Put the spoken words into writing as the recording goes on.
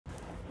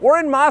We're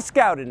in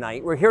Moscow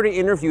tonight. We're here to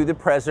interview the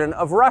president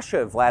of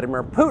Russia,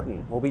 Vladimir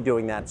Putin. We'll be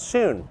doing that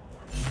soon.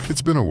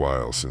 It's been a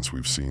while since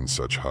we've seen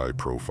such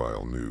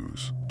high-profile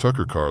news.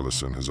 Tucker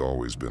Carlson has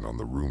always been on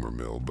the rumor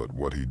mill, but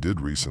what he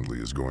did recently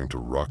is going to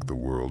rock the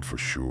world for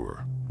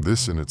sure.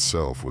 This in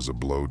itself was a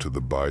blow to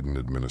the Biden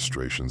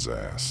administration's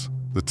ass.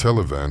 The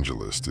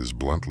televangelist is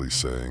bluntly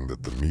saying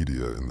that the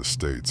media in the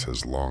States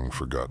has long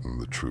forgotten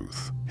the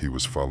truth. He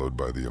was followed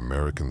by the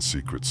American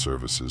Secret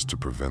Services to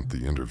prevent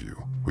the interview.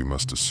 We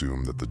must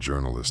assume that the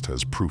journalist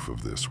has proof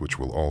of this, which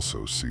will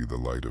also see the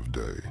light of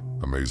day.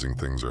 Amazing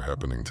things are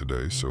happening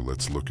today, so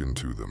let's look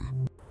into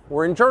them.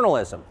 We're in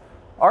journalism.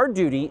 Our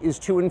duty is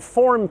to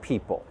inform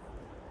people.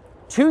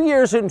 2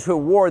 years into a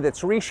war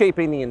that's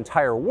reshaping the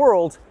entire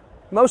world,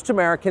 most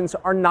Americans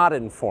are not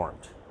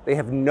informed. They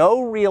have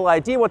no real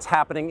idea what's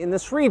happening in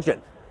this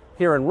region,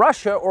 here in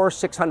Russia or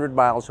 600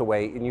 miles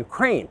away in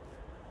Ukraine.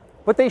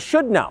 But they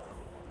should know.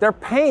 They're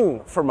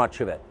paying for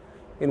much of it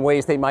in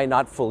ways they might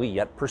not fully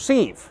yet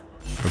perceive.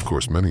 Of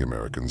course, many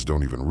Americans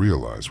don't even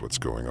realize what's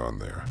going on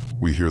there.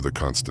 We hear the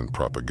constant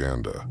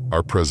propaganda.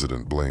 Our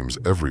president blames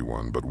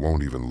everyone but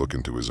won't even look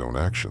into his own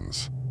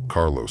actions.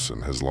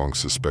 Carlson has long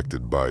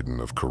suspected Biden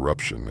of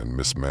corruption and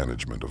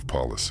mismanagement of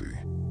policy.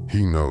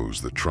 He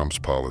knows that Trump's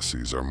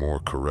policies are more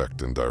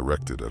correct and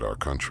directed at our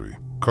country.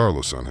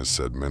 Carlson has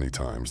said many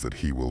times that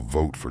he will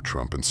vote for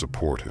Trump and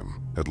support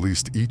him. At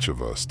least each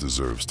of us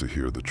deserves to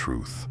hear the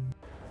truth.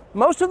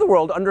 Most of the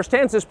world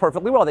understands this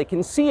perfectly well. They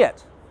can see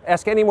it.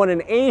 Ask anyone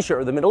in Asia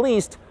or the Middle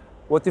East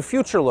what the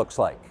future looks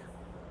like.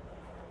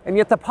 And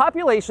yet the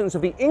populations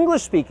of the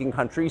English-speaking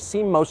countries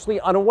seem mostly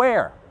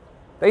unaware.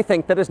 They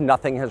think that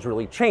nothing has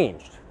really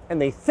changed.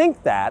 And they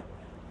think that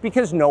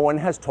because no one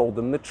has told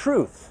them the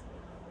truth.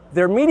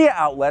 Their media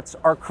outlets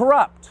are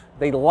corrupt.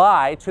 They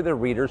lie to their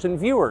readers and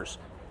viewers.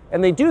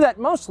 And they do that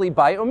mostly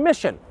by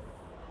omission.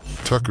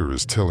 Tucker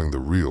is telling the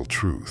real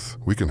truth.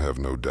 We can have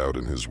no doubt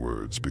in his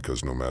words,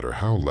 because no matter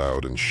how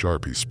loud and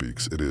sharp he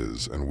speaks, it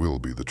is and will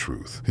be the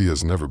truth. He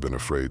has never been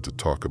afraid to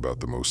talk about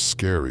the most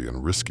scary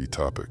and risky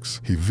topics.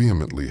 He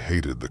vehemently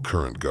hated the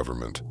current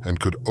government and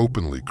could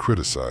openly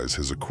criticize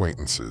his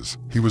acquaintances.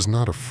 He was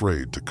not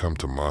afraid to come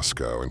to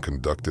Moscow and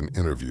conduct an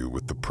interview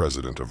with the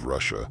president of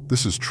Russia.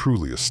 This is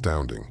truly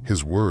astounding.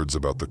 His words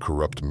about the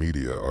corrupt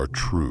media are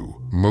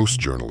true. Most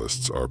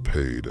journalists are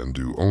paid and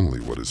do only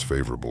what is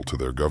favorable to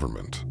their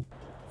government.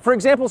 For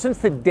example, since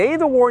the day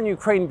the war in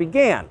Ukraine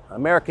began,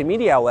 American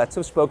media outlets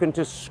have spoken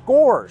to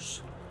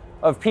scores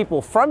of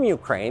people from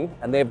Ukraine,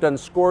 and they have done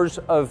scores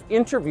of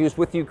interviews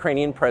with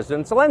Ukrainian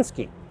President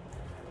Zelensky.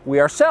 We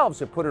ourselves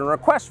have put in a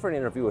request for an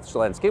interview with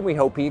Zelensky, and we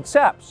hope he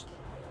accepts.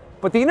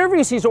 But the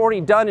interviews he's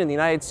already done in the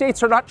United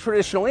States are not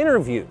traditional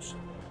interviews.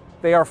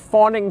 They are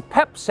fawning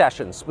pep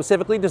sessions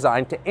specifically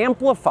designed to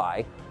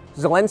amplify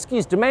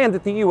Zelensky's demand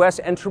that the U.S.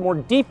 enter more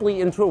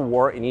deeply into a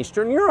war in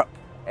Eastern Europe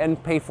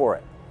and pay for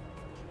it.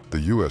 The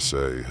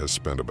USA has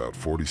spent about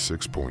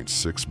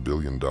 $46.6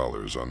 billion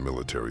on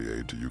military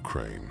aid to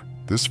Ukraine.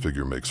 This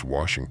figure makes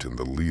Washington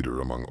the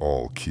leader among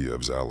all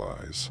Kiev's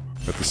allies.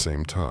 At the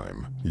same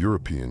time,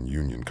 European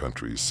Union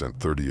countries sent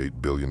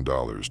 $38 billion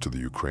to the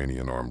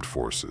Ukrainian armed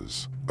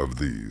forces. Of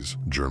these,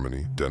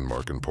 Germany,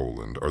 Denmark, and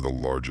Poland are the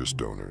largest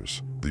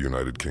donors. The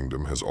United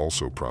Kingdom has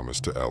also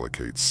promised to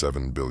allocate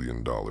 $7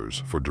 billion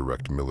for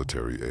direct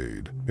military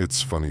aid.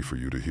 It's funny for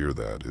you to hear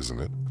that, isn't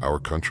it? Our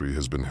country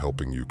has been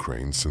helping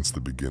Ukraine since the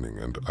beginning,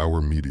 and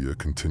our media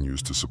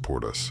continues to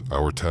support us.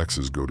 Our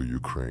taxes go to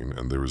Ukraine,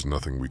 and there is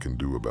nothing we can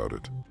do about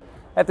it.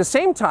 At the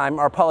same time,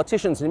 our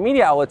politicians and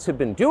media outlets have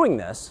been doing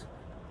this,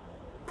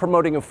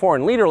 promoting a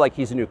foreign leader like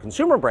he's a new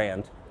consumer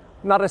brand.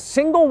 Not a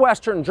single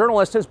Western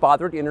journalist has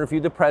bothered to interview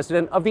the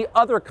president of the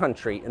other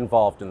country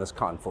involved in this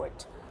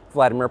conflict,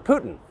 Vladimir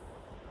Putin.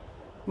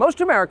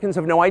 Most Americans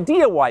have no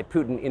idea why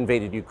Putin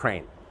invaded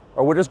Ukraine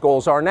or what his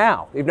goals are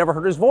now. They've never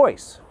heard his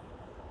voice.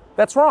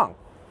 That's wrong.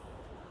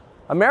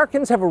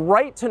 Americans have a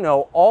right to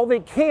know all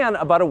they can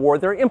about a war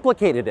they're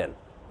implicated in,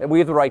 and we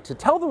have the right to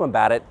tell them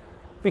about it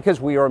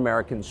because we are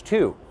Americans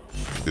too.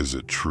 Is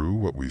it true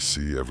what we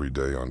see every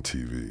day on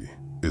TV?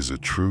 Is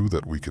it true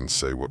that we can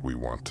say what we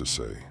want to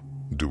say?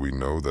 Do we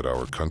know that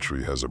our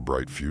country has a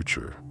bright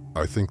future?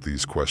 I think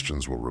these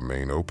questions will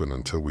remain open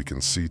until we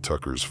can see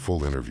Tucker's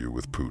full interview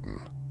with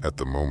Putin. At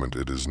the moment,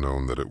 it is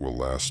known that it will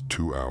last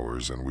 2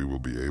 hours and we will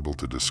be able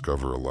to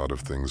discover a lot of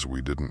things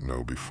we didn't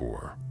know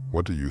before.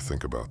 What do you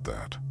think about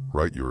that?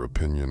 Write your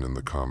opinion in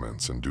the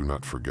comments and do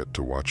not forget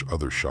to watch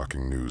other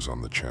shocking news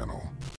on the channel.